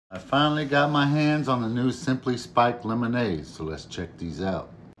I finally got my hands on the new Simply Spiked lemonades, so let's check these out.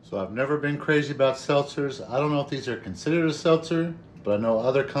 So I've never been crazy about seltzers. I don't know if these are considered a seltzer, but I know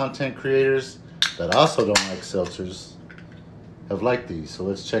other content creators that also don't like seltzers have liked these, so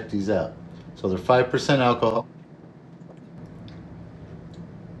let's check these out. So they're 5% alcohol.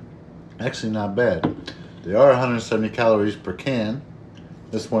 Actually not bad. They are 170 calories per can.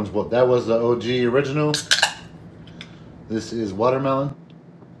 This one's that was the OG original. This is watermelon.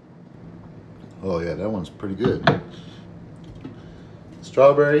 Oh yeah, that one's pretty good.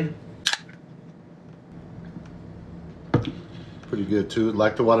 Strawberry. Pretty good too.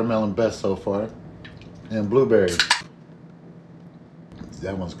 Like the watermelon best so far. And blueberry.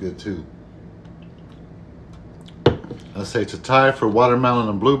 That one's good too. I'd say it's a tie for watermelon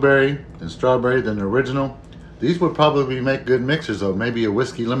and blueberry and strawberry than the original. These would probably make good mixers though. Maybe a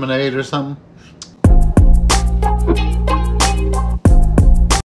whiskey lemonade or something.